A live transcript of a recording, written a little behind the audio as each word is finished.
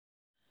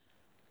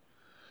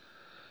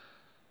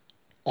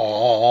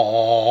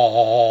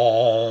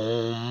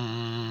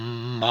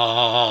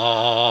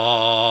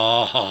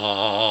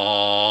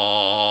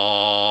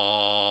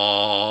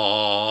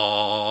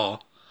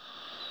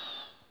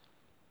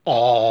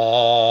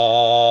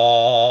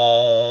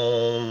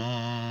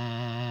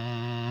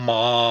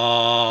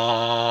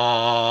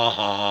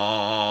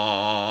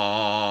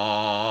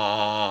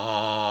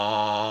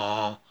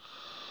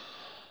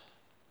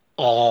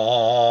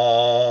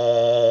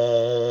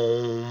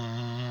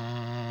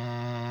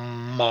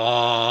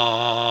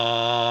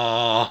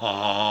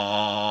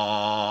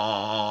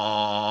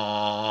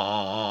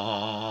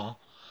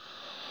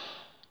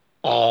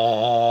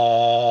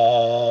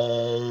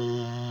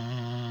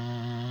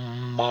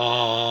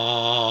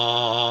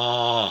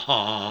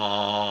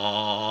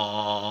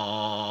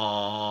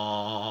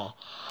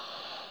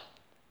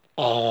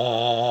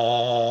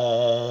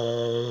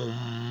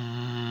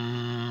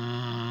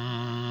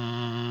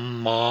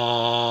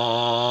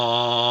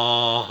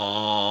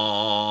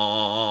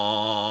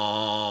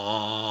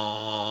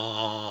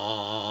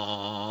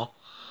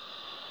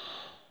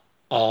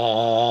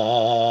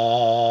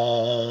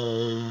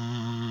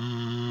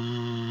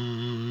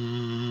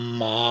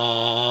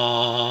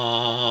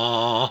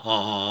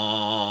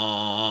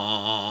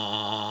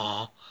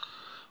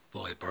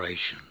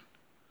Vibration.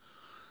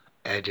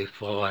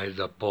 Edify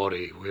the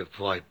body with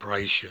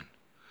vibration.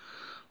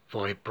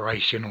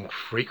 Vibrational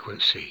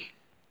frequency.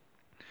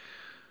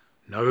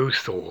 No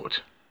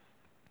thought.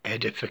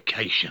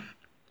 Edification.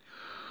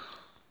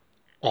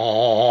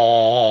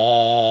 Om.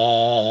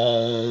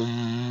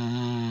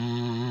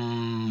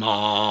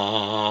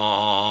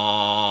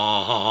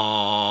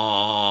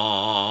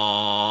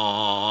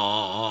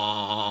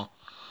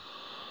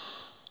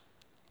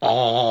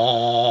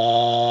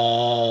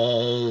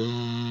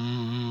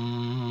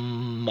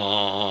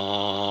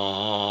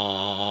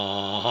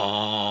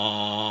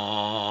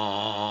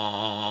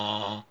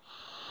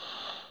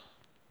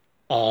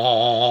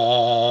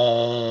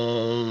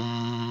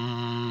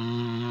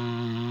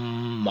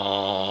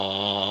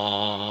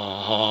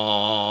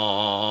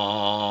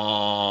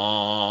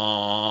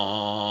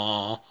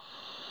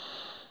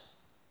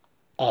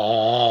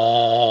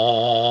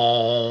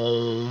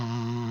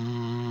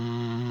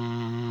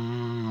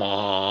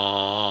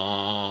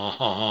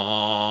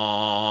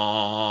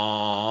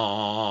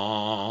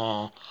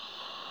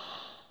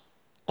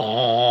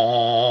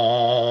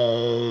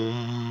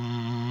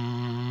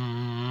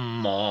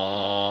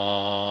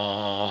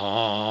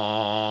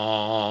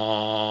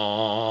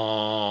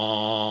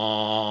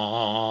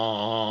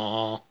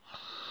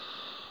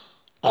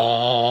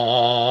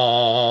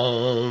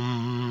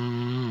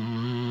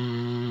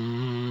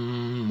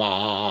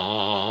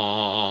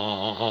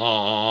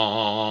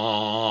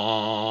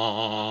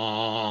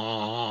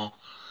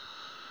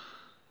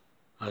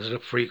 As the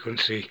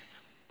frequency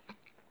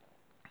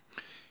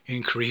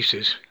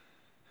increases,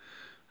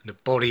 the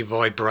body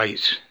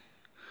vibrates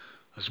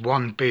as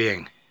one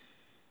being.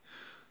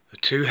 The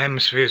two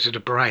hemispheres of the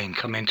brain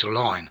come into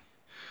line,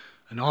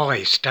 and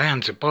I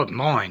stands above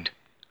mind.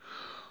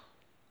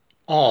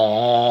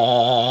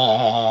 Om.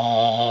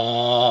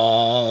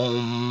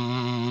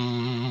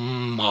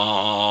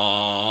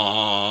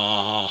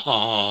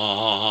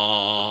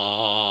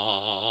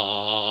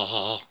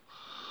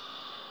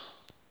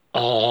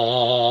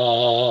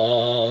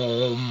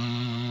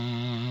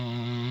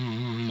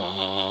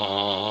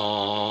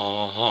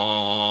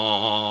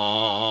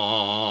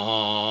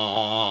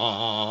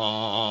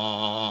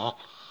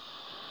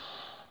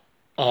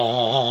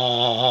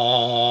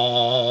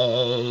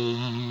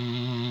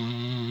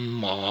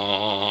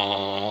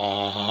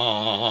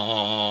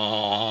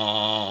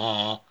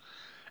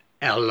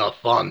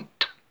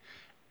 Elephant.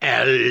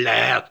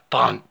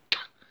 Elephant.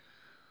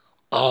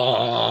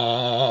 Om.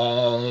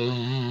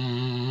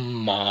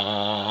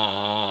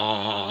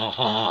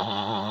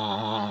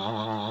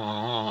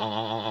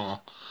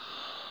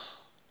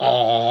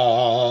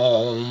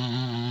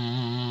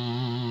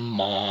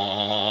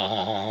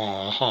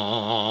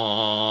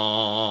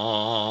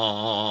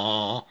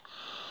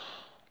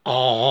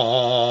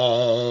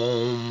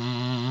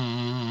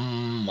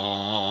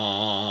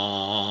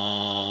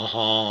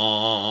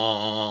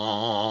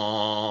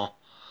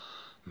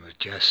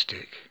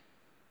 Majestic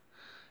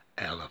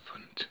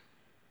elephant.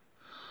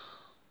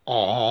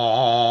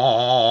 Om.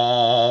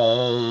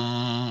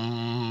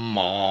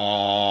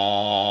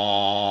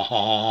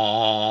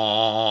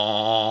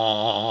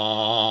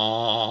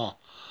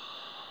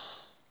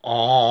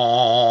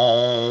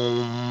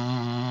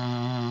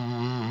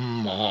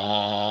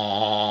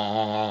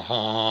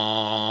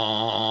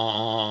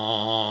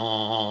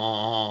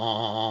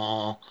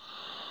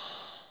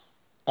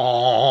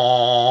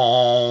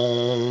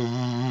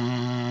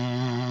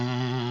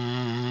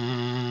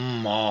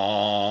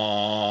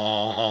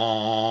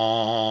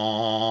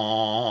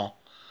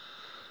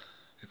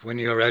 When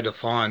you're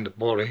edifying the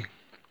body,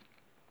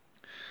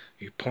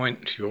 you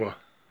point your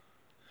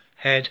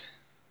head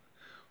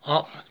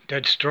up,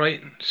 dead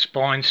straight,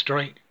 spine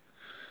straight,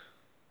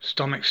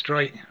 stomach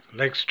straight,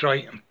 legs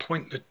straight, and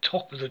point the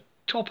top of the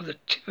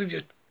tip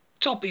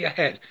of your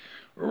head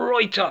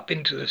right up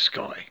into the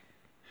sky,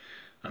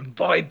 and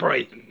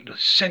vibrate the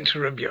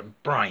center of your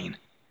brain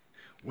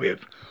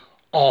with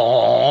Om.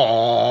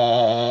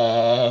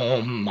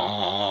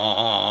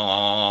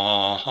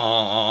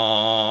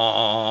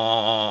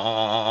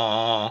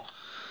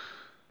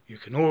 You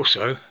can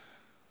also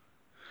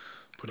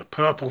put a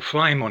purple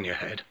flame on your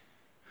head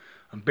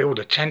and build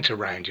a tent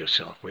around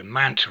yourself with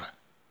mantra.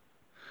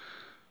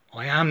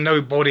 I am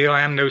no body,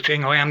 I am no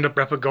thing, I am the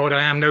breath of God,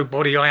 I am no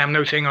body, I am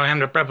no thing, I am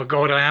the breath of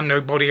God, I am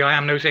no body, I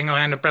am no thing,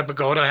 I am the breath of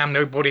God, I am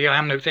no body, I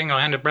am no thing,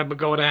 I am the breath of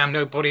God, I am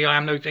no body, I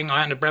am no thing,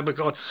 I am the breath of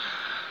God.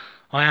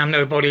 I am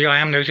no body, I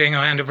am no thing,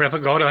 I am the breath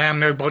of God, I am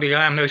no body,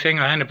 I am no thing,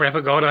 I am the breath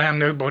of God, I am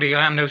no body,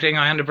 I am no thing,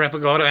 I am the breath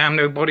of God, I am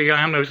no body,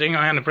 I am no thing,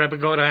 I am the breath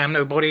of God, I am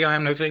no body, I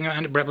am no thing, I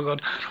am the breath of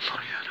God.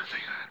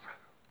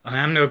 I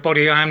am no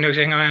body, I am no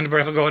thing, I am the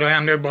breath of God, I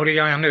am no body,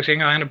 I am no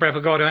thing, I am the breath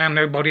of God, I am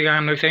no body, I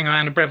am no thing, I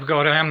am the breath of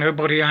God, I am no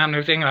body, I am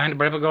no thing, I am the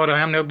breath of God, I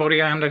am no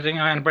body, I am no thing,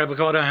 I am the breath of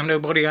God, I am no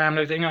body, I am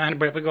no thing, I am the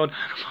breath of God.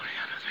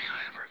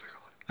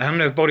 I am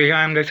no body,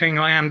 I am the thing,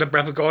 I am the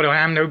breath of God, I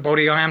am no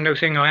body, I am no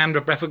thing, I am the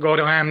breath of God,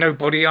 I am no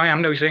body, I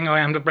am no thing, I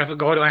am the breath of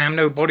God, I am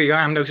no body,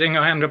 I am no thing,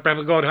 I am the breath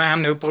of God, I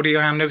am no body,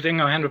 I am no thing,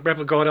 I am the breath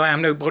of God, I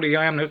am no body,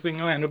 I am no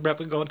thing, I am the breath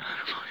of God.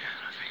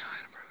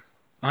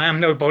 I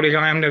am no body,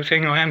 I am no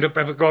thing, I am the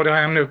breath of God,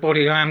 I am no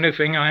body, I am no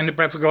thing, I am the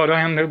breath of God,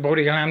 I am no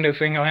body, I am no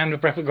thing, I am the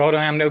breath of God,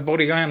 I am no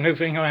body, I am no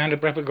thing, I am the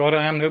breath of God,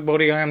 I am no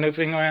body, I am no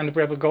thing, I am the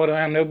breath of God,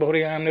 I am no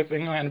body, I am no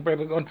thing, I am the breath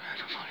of God.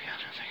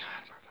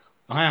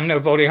 I am no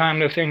body, I am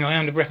no thing, I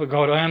am the breath of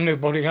God, I am no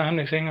body, I am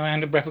no thing, I am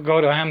the breath of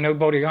God, I am no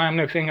body, I am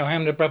no thing, I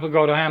am the breath of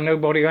God, I am no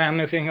body, I am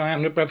no thing, I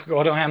am the breath of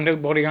God, I am no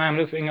body, I am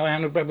no thing, I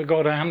am the breath of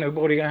God, I am no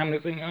body, I am no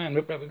thing, I am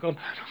the breath of God.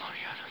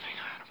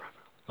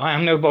 I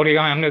am no body,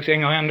 I am no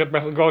thing, I am the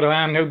breath of God,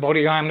 I am no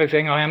body, I am no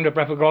thing, I am the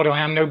breath of God, I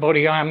am no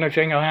body, I am no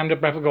thing, I am the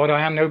breath of God,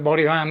 I am no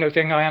body, I am no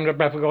thing, I am the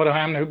breath of God, I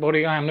am no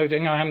body, I am no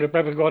thing, I am the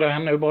breath of God, I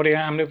am no body,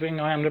 I am no thing,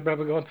 I am the breath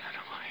of God.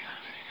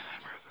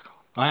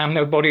 I am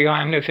no body,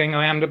 I am no thing,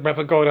 I am the breath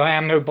of God, I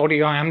am no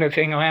body, I am no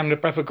thing, I am the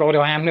breath of God,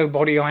 I am no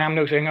body, I am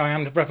no thing, I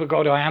am the breath of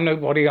God, I am no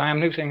body, I am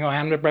no thing, I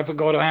am the breath of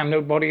God, I am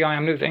no body, I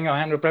am no thing,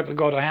 I am the breath of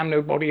God, I am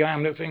no body, I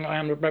am no thing, I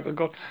am the breath of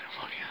God.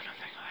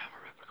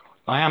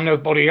 I am no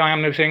body, I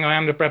am no thing, I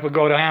am the breath of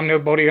God, I am no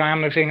body, I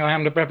am no thing, I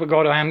am the breath of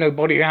God, I am no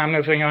body, I am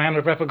no thing, I am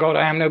the breath of God,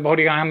 I am no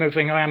body, I am no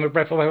thing, I am the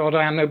breath of God,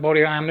 I am no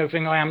body, I am no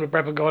thing, I am the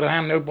breath of God, I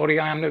am no body,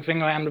 I am no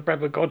thing, I am the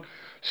breath of God.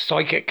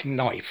 Psychic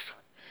knife.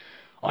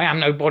 I am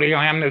no body,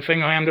 I am no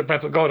thing, I am the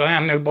breath of God, I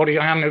am no body,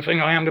 I am no thing,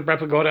 I am the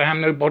breath of God, I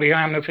am no body,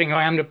 I am no thing,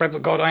 I am the breath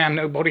of God, I am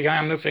no body, I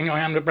am no thing, I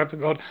am the breath of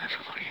God.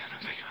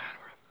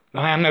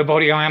 I am no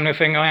body, I am no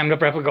thing, I am the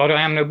breath of God,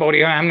 I am no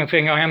body, I am no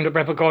thing, I am the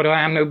breath of God, I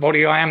am no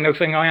body, I am no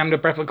thing, I am the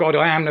breath of God,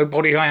 I am no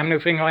body, I am no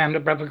thing, I am the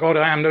breath of God,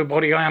 I am no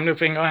body, I am no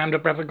thing, I am the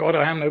breath of God,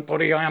 I am no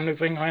body, I am no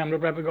thing, I am the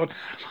breath of God.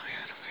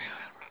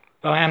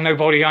 I am no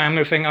body, I am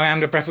no thing, I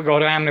am the breath of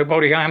God, I am no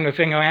body, I am no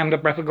thing, I am the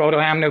breath of God,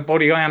 I am no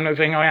body, I am no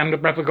thing, I am the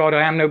breath of God,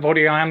 I am no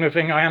body, I am no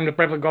thing, I am the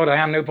breath of God, I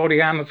am no body,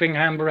 I am no thing,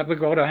 I am the breath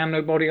of God, I am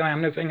no body, I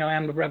am no thing, I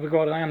am the breath of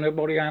God, I am no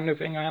body, I am no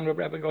thing, I am the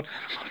breath of God.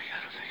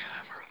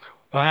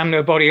 I am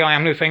no body, I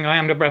am no thing, I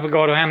am the breath of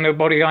God, I am no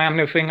body, I am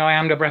no thing, I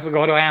am the breath of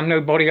God, I am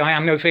no body, I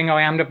am no thing,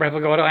 I am the breath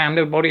of God, I am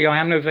no body, I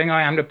am no thing,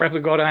 I am the breath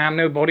of God, I am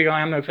no body,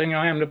 I am no thing,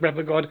 I am the breath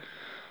of God.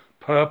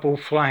 Purple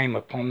flame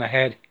upon the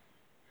head.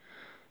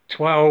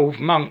 12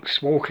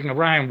 monks walking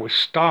around with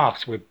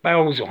staffs with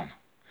bells on,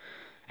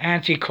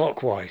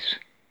 anti-clockwise.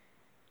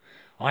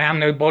 I am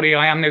no body,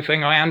 I am no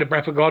thing, I am the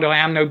breath of God, I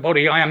am no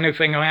body, I am no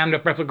thing, I am the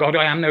breath of God,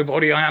 I am no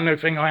body, I am no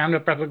thing, I am the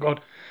breath of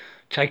God.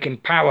 Taking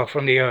power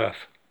from the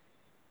earth,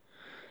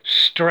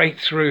 straight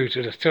through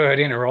to the third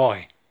inner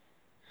eye.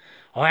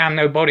 I am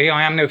no body,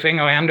 I am no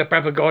thing, I am the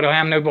breath of God, I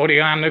am no body,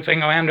 I am no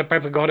thing, I am the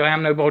breath of God, I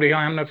am no body,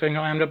 I am no thing,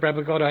 I am the breath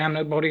of God, I am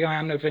no body, I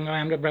am no thing,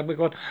 I am the breath of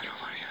God.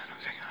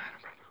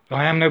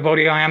 I am no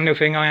body, I am no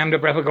thing, I am the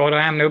breath of God,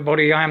 I am no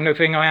body, I am no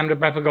thing, I am the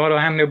breath of God,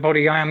 I am no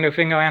body, I am no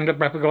thing, I am the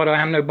breath of God,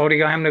 I am no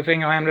body, I am no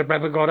thing, I am the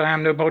breath of God, I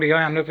am no body,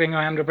 I am no thing,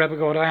 I am the breath of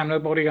God, I am no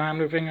body, I am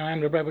no thing, I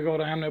am the breath of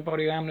God, I am no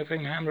body, I am no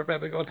thing, I am the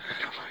breath of God.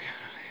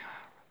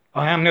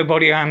 I am no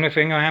body, I am no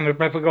thing, I am the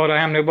breath of God, I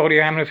am no body,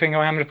 I am no thing,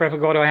 I am the breath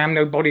of God, I am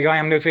no body, I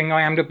am no thing,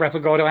 I am the breath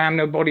of God, I am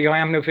no body, I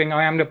am no thing,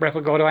 I am the breath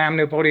of God, I am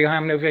no body, I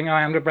am no thing,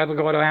 I am the breath of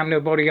God, I am no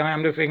body, I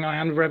am no thing, I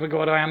am the breath of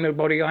God, I am no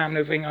body, I am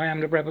no thing, I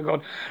am the breath of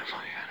God.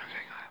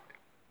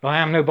 I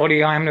am no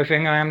body, I am no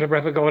thing, I am the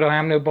breath of God, I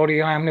am no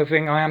body, I am no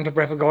thing, I am the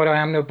breath of God, I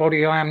am no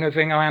body, I am no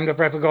thing, I am the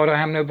breath of God, I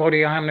am no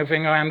body, I am no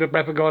thing, I am the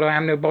breath of God, I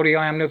am no body,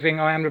 I am no thing,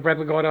 I am the breath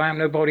of God, I am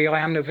no body, I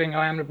am no thing,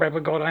 I am the breath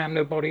of God, I am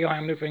no body, I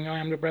am no thing, I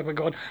am the breath of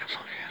God.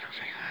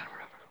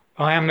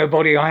 I am no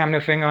body, I am no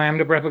thing, I am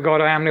the breath of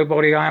God, I am no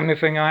body, I am no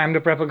thing, I am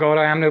the breath of God,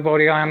 I am no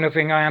body, I am no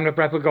thing, I am the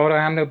breath of God, I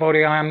am no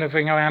body, I am no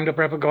thing, I am the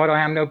breath of God, I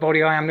am no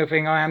body, I am no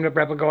thing, I am the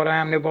breath of God, I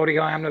am no body,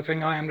 I am no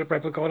thing, I am the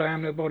breath of God, I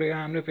am no body,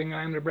 I am no thing,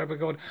 I am the breath of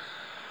God.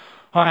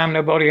 I am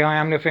no body, I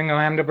am no thing,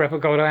 I am the breath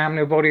of God, I am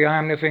no body, I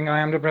am no thing, I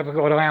am the breath of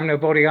God, I am no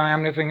body, I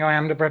am no thing, I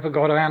am the breath of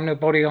God, I am no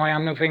body, I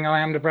am no thing, I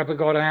am the breath of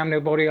God, I am no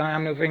body, I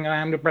am no thing, I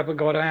am the breath of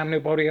God, I am no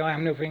body, I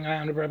am no thing, I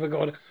am the breath of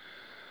God.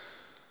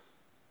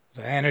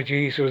 The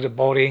energies of the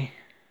body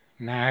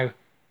now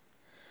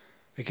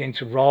begin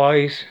to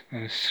rise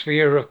and the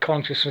sphere of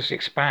consciousness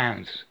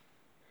expands.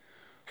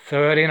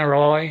 Third inner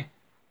eye,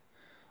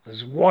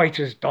 as white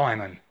as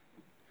diamond.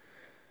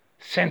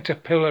 Center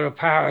pillar of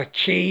power,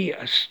 chi,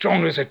 as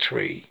strong as a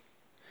tree.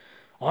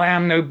 I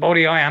am no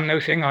body, I am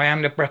no thing, I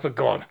am the breath of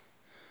God.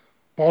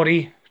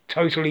 Body,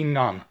 totally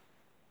none.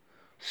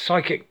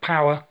 Psychic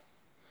power,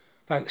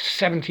 about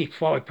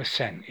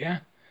 75%, yeah?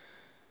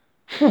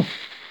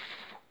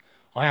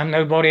 I am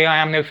no body, I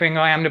am no thing,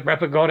 I am the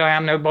breath of God, I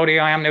am no body,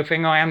 I am no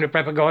thing, I am the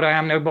breath of God, I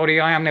am no body,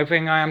 I am no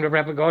thing, I am the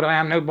breath of God, I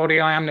am no body,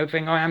 I am no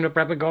thing, I am the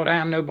breath of God, I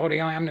am no body,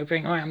 I am no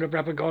thing, I am the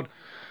breath of God.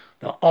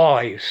 The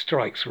I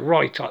strikes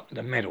right up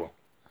the middle,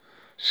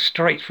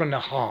 straight from the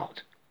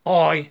heart.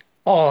 I.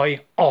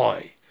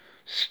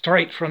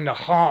 Straight from the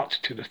heart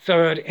to the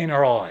third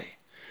inner eye,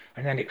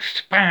 and then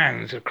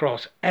expands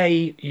across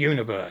a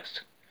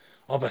universe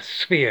of a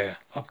sphere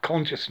of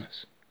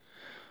consciousness.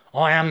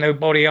 I am no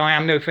body, I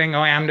am no thing,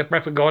 I am the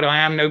breath of God, I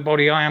am no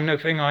body, I am no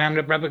thing, I am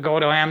the breath of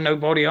God, I am no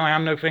body, I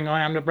am no thing,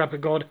 I am the breath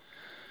of God.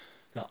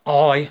 The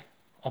I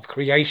of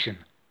creation,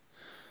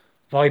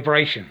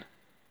 vibration.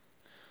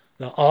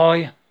 The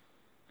I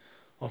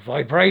of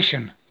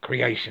vibration,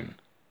 creation.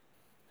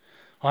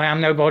 I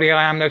am no body,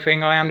 I am no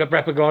thing, I am the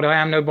breath of God, I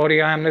am no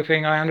body, I am no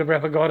thing, I am the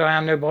breath of God, I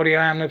am no body,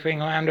 I am no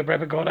thing, I am the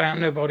breath of God, I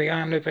am no body, I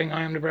am no thing,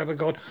 I am the breath of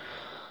God.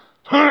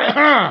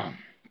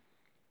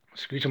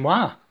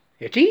 Excusez-moi,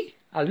 Yeti?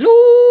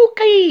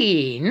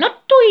 Aluki,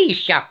 notui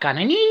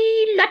shakanani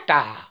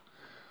lata.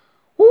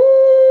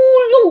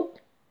 Ulu,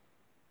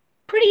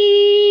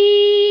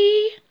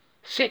 pretty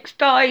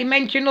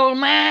six-dimensional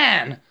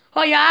man.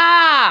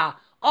 Hiya!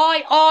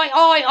 I.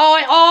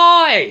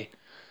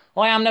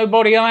 I am no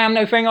body, I am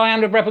no thing, I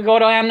am the breath of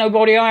God, I am no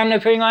body, I am no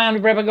thing, I am the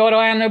breath of God,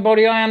 I am no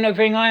body, I am no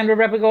thing, I am the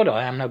breath of God,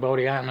 I am no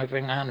body, I am no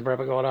thing, I am the breath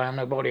of God, I am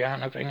no body, I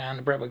am no thing, I am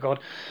the breath of God.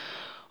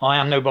 I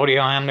am no body,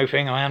 I am no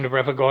thing, I am the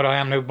breath of God, I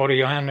am no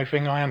body, I am no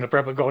thing, I am the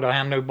breath of God, I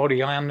am no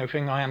body, I am no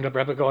thing, I am the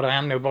breath of God, I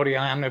am no body,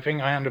 I am no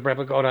thing, I am the breath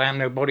of God, I am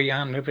no body,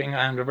 I am no thing,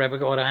 I am the breath of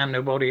God, I am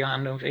no body, I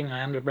am no thing, I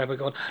am the breath of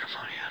God.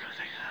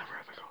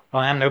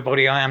 I am no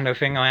body, I am no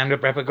thing, I am the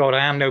breath of God,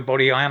 I am no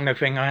body, I am no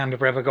thing, I am the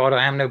breath of God,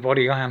 I am no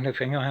body, I am no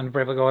thing, I am the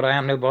breath of God, I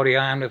am no body,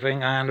 I am no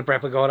thing, I am the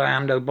breath of God, I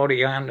am no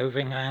body, I am no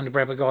thing, I am the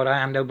breath of God, I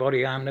am no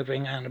body, I am no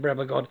thing, I am the breath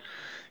of God.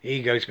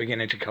 Ego's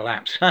beginning to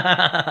collapse.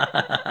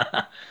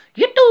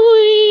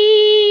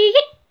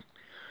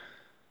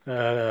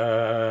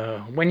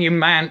 When you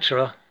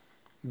mantra,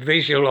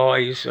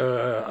 visualize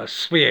a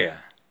sphere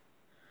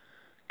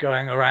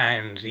going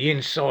around the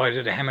inside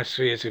of the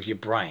hemispheres of your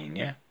brain,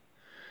 yeah?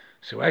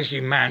 So as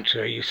you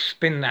mantra, you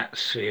spin that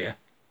sphere,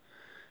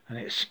 and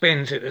it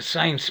spins at the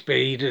same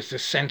speed as the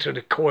center of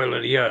the coil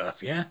of the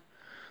earth, yeah?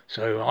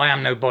 So I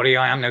am no body,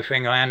 I am no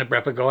thing, I am the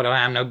breath of God,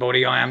 I am no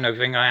body, I am no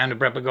thing, I am the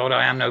breath of God,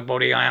 I am no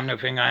body, I am no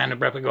thing, I am the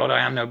breath of God, I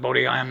am no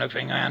body, I am no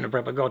thing, I am the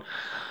breath of God.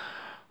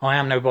 I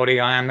am no body,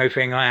 I am no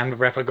thing, I am the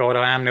breath of God,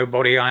 I am no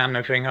body, I am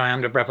no thing, I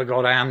am the breath of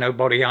God, I am no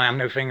body, I am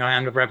no thing, I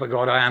am the breath of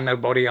God, I am no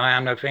body, I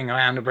am no thing,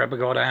 I am the breath of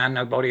God, I am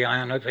no body, I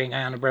am no thing,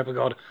 I am the breath of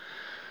God.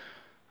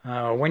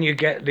 When you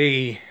get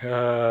the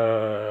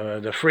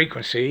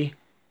frequency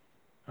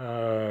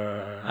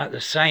at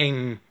the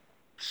same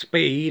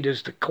speed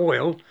as the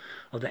coil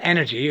of the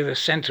energy of the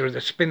center of the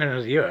spinning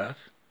of the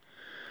earth,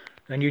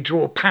 then you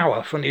draw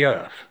power from the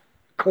earth,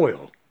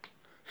 coil,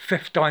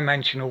 fifth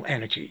dimensional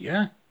energy,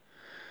 yeah?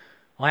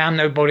 I am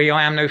no body,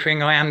 I am no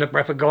thing, I am the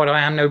breath of God,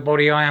 I am no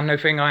body, I am no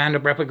thing, I am the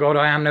breath of God,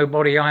 I am no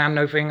body, I am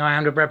no thing, I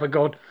am the breath of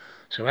God.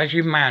 So as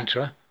you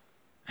mantra,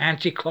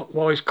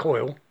 anti-clockwise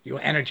coil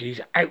your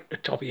energies out the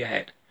top of your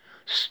head,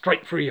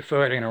 straight through your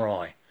third inner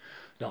eye.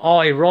 The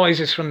eye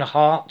rises from the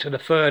heart to the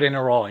third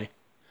inner eye,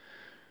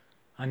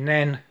 and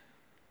then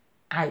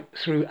out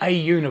through a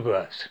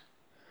universe,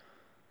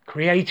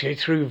 created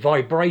through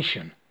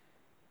vibration,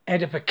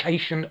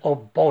 edification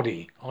of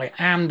body. I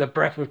am the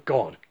breath of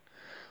God.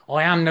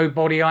 I am no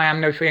body, I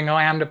am no thing,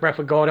 I am the breath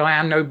of God, I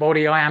am no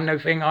body, I am no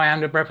thing, I am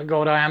the breath of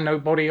God, I am no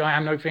body, I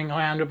am no thing,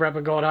 I am the breath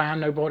of God, I am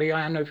no body,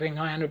 I am no thing,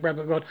 I am the breath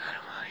of God.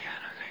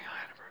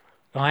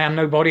 I am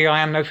no body,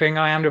 I am no thing,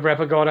 I am the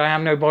breath of God, I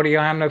am no body,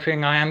 I am no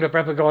thing, I am the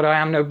breath of God, I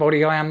am no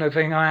body, I am no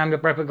thing, I am the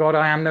breath of God,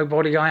 I am no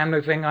body, I am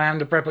no thing, I am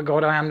the breath of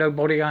God, I am no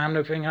body, I am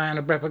no thing, I am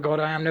the breath of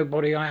God, I am no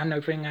body, I am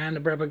no thing, I am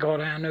the breath of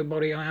God, I am no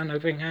body, I am no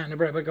thing, I am the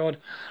breath of God.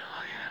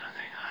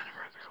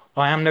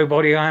 I am no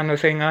body, I am no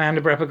thing, I am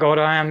the breath of God,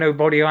 I am no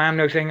body, I am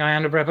no thing, I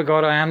am the breath of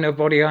God, I am no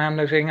body, I am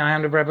no thing, I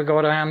am the breath of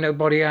God, I am no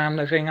body, I am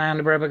no thing, I am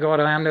the breath of God,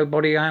 I am no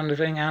body, I am no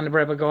thing, I am the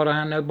breath of God, I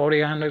am no body,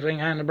 I am no thing,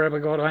 I am the breath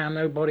of God, I am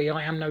no body,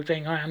 I am no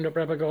thing, I am the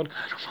breath of God.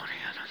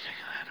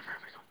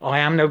 I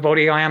am no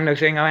body, I am no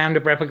thing, I am the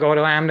breath of God,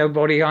 I am no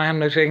body, I am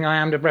no thing,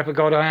 I am the breath of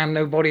God, I am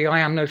no body, I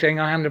am no thing,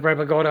 I am the breath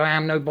of God, I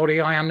am no body,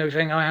 I am no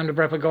thing, I am the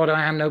breath of God,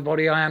 I am no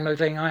body, I am no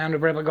thing, I am the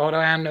breath of God,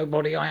 I am no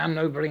body, I am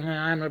no thing,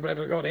 I am the breath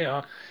of God.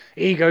 Here,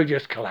 ego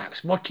just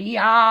collapsed. What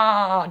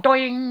ya?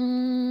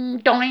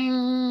 Doing,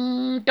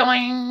 doing,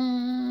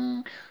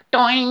 doing,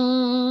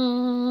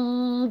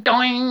 doing,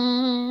 doing.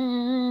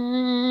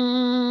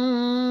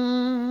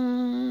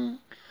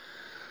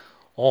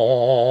 Om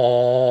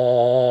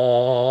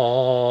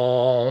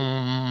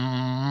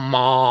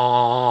Ma.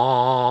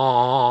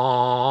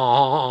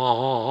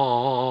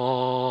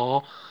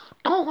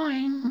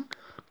 Doing,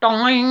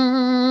 doing,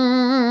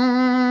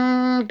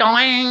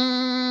 doing,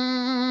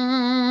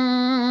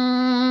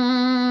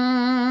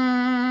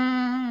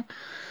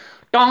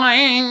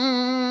 doing.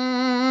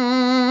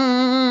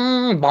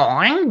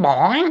 Boing,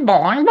 boing,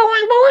 boing,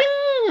 boing,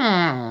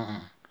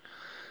 boing.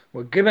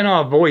 We're given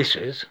our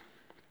voices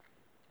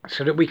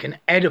so that we can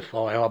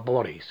edify our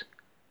bodies.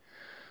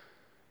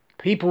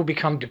 People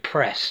become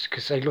depressed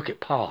because they look at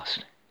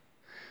past.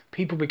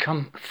 People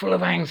become full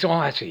of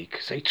anxiety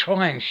because they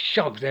try and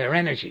shove their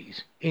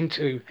energies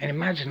into an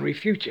imaginary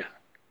future.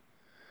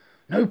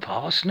 No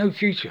past, no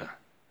future.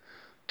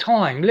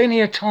 Time,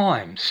 linear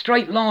time,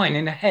 straight line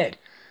in the head.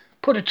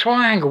 Put a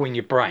triangle in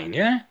your brain,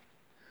 yeah?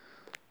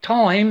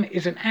 Time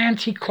is an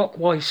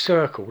anti-clockwise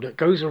circle that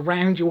goes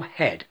around your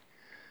head.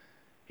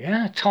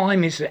 Yeah,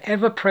 time is the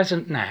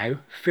ever-present now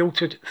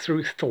filtered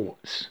through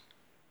thoughts.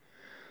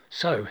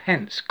 So,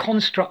 hence,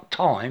 construct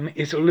time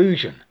is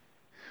illusion.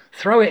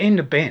 Throw it in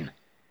the bin.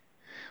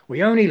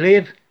 We only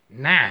live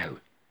now.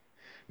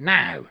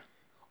 Now.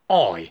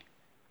 I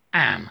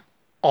am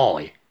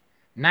I.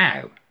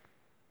 Now.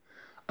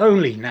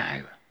 Only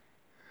now.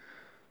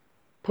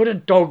 Put a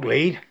dog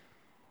lead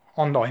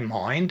on thy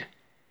mind,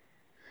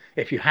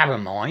 if you have a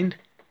mind,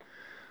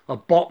 a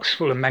box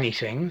full of many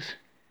things.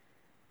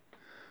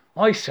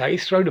 I say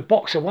throw the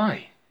box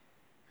away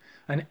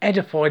and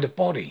edify the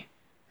body.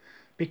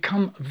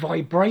 Become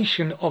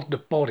vibration of the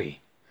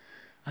body,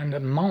 and the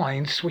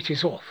mind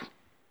switches off,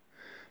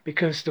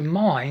 because the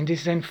mind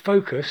is then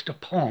focused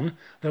upon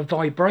the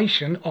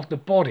vibration of the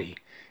body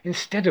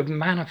instead of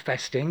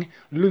manifesting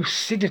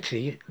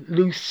lucidity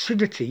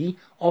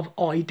of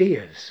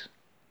ideas.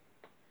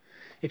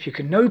 If you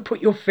can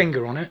put your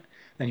finger on it,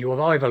 then you have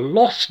either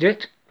lost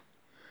it,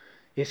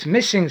 it's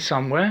missing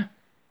somewhere,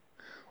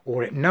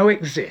 or it no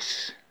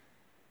exists.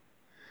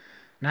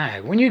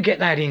 Now, when you get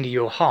that into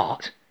your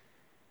heart,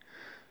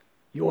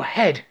 your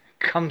head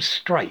comes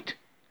straight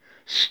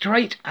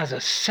as a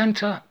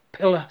center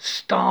pillar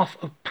staff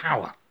of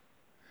power.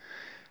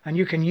 And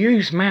you can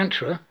use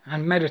mantra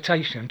and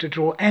meditation to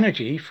draw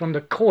energy from the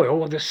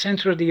coil of the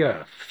center of the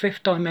earth,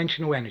 fifth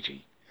dimensional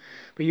energy.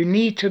 But you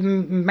need to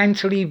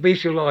mentally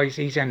visualize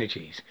these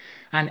energies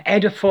and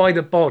edify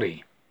the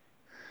body.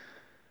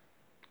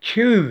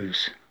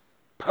 Choose.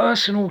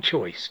 Personal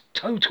choice,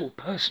 total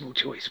personal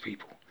choice,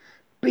 people.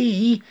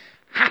 Be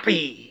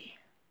happy.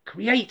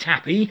 Create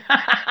happy.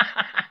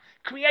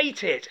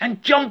 Create it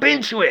and jump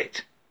into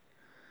it.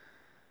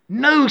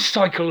 No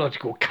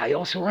psychological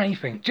chaos or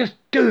anything. Just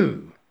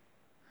do.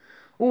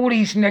 All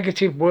these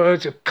negative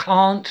words of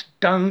can't,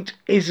 don't,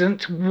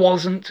 isn't,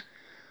 wasn't.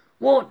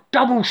 What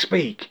double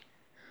speak?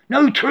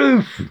 No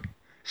truth.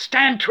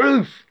 Stand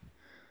truth.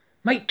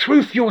 Make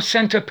truth your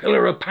center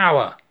pillar of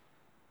power.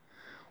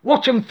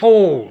 Watch them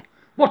fall.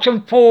 Watch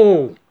them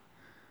fall.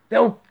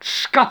 They'll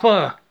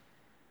scupper.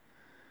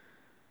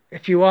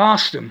 If you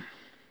ask them,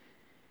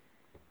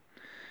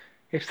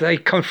 if they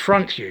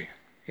confront you,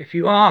 if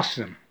you ask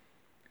them,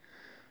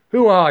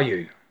 who are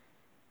you?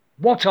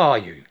 What are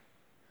you?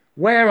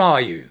 Where are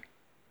you?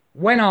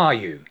 When are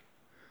you?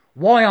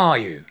 Why are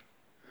you?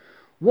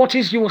 What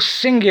is your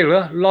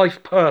singular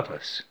life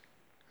purpose?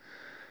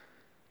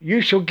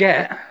 You shall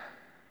get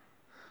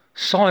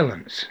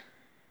silence.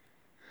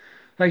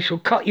 They shall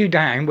cut you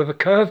down with a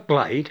curved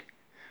blade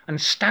and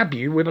stab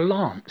you with a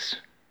lance.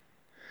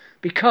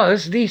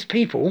 Because these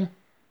people,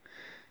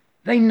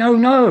 they know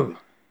no.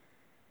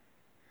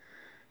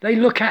 They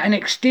look at an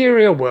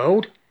exterior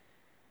world.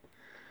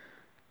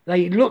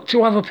 They look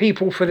to other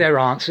people for their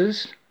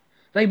answers.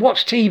 They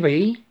watch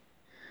TV,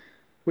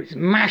 which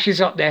mashes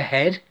up their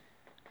head,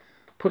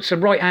 puts the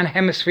right-hand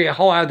hemisphere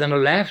higher than the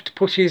left,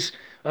 pushes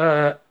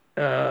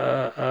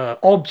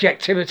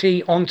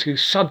objectivity onto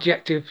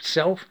subjective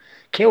self,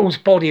 kills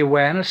body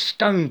awareness,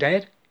 stone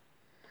dead.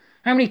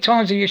 How many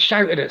times have you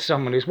shouted at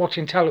someone who's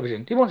watching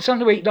television? Do you want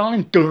something to eat,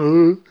 darling?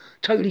 Duh.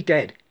 Totally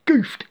dead.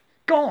 Goofed.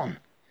 Gone.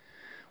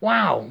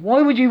 Wow.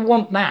 Why would you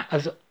want that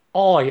as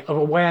eye of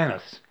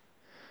awareness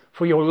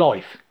for your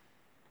life?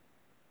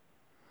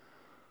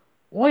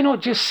 Why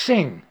not just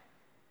sing?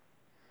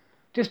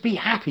 Just be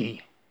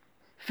happy.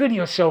 Fill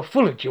yourself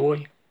full of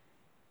joy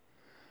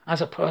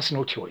as a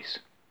personal choice.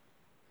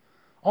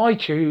 I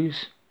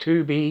choose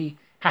to be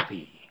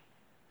happy.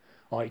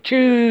 I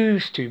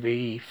choose to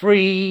be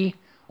free.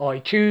 I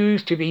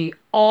choose to be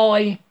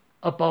I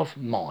above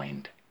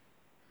mind.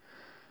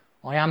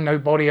 I am no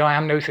body, I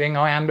am no thing,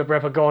 I am the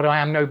breath of God, I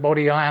am no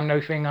body, I am no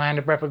thing, I am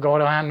the breath of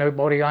God, I am no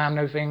body, I am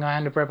no thing, I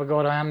am the breath of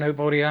God, I am no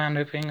body, I am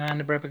no thing, I am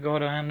the breath of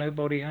God, I am no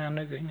body, I am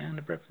no thing, I am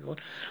the breath of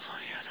God.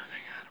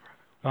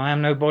 I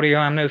am no body,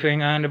 I am no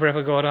thing, I am the breath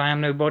of God, I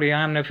am no body,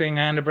 I am no thing,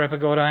 I am the breath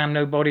of God, I am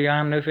no body, I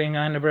am no thing,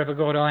 I am the breath of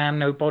God, I am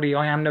no body,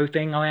 I am no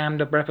thing, I am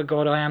the breath of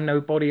God, I am no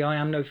body, I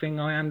am no thing,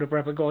 I am the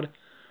breath of God.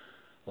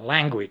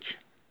 Language.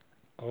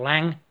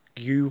 Language.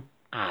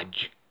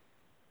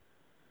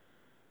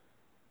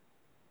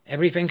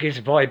 Everything is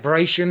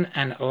vibration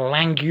and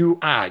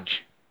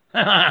language.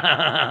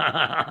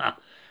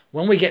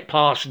 When we get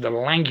past the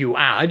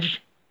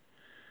language,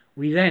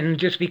 we then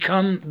just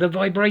become the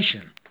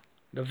vibration,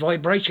 the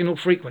vibrational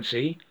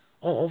frequency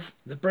of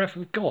the breath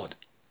of God.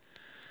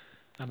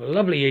 Have a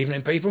lovely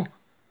evening, people.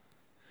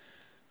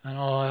 And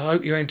I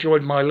hope you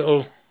enjoyed my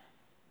little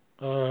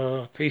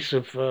piece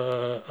of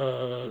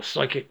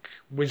psychic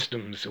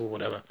wisdoms or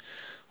whatever.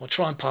 I'll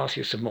try and pass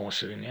you some more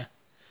soon, yeah?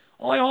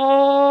 Oi,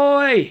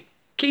 oi!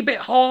 Keep it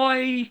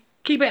high,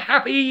 keep it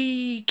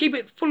happy, keep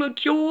it full of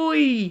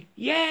joy.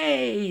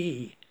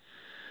 Yay!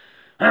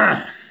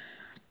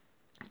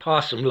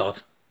 Pass some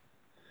love.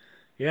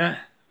 Yeah?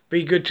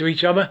 Be good to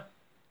each other.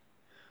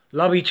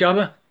 Love each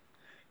other.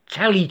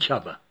 Tell each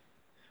other.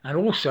 And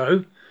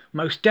also,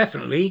 most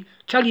definitely,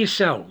 tell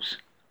yourselves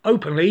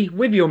openly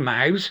with your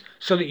mouths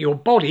so that your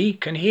body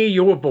can hear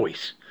your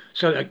voice,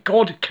 so that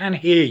God can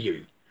hear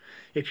you.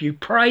 If you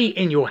pray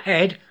in your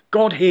head,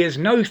 God hears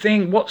no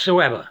thing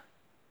whatsoever.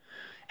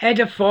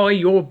 Edify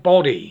your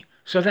body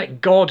so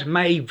that God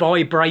may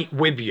vibrate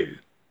with you.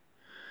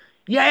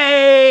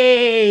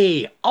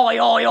 Yay! Oi,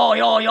 oi,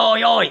 oi, oi,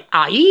 oi, oi!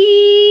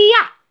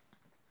 Aye!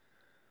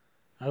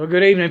 Have a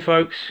good evening,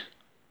 folks.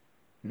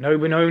 No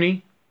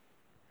Benoni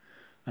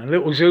and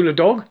little Zula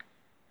dog.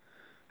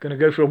 Gonna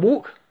go for a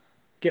walk,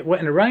 get wet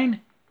in the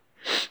rain,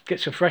 get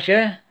some fresh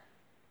air,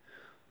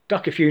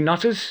 duck a few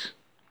nutters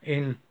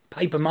in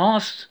paper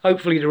masks.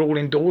 Hopefully they're all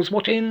indoors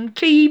watching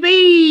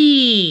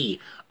TV.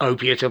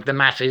 Opiate of the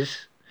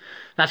masses.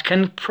 That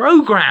can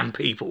program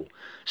people.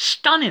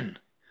 Stunning.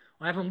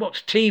 I haven't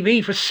watched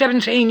TV for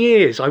 17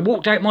 years. I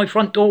walked out my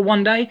front door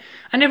one day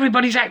and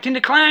everybody's acting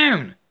the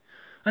clown.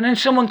 And then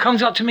someone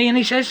comes up to me and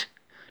he says,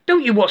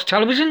 "Don't you watch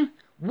television?"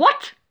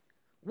 What?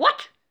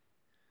 What?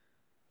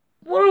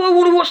 What do I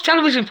want to watch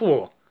television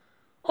for?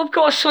 I've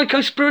got a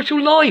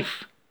psycho-spiritual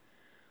life.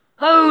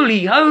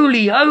 Holy,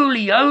 holy,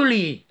 holy,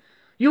 holy.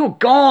 You're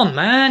gone,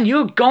 man.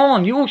 You're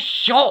gone. You're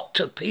shot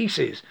to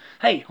pieces.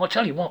 Hey, I'll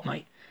tell you what,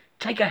 mate.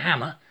 Take a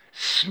hammer,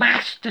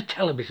 smash the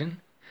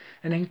television,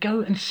 and then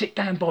go and sit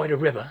down by the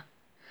river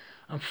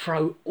and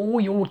throw all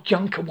your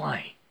junk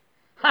away.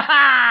 Ha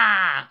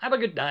ha! Have a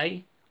good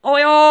day.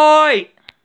 Oi, oi!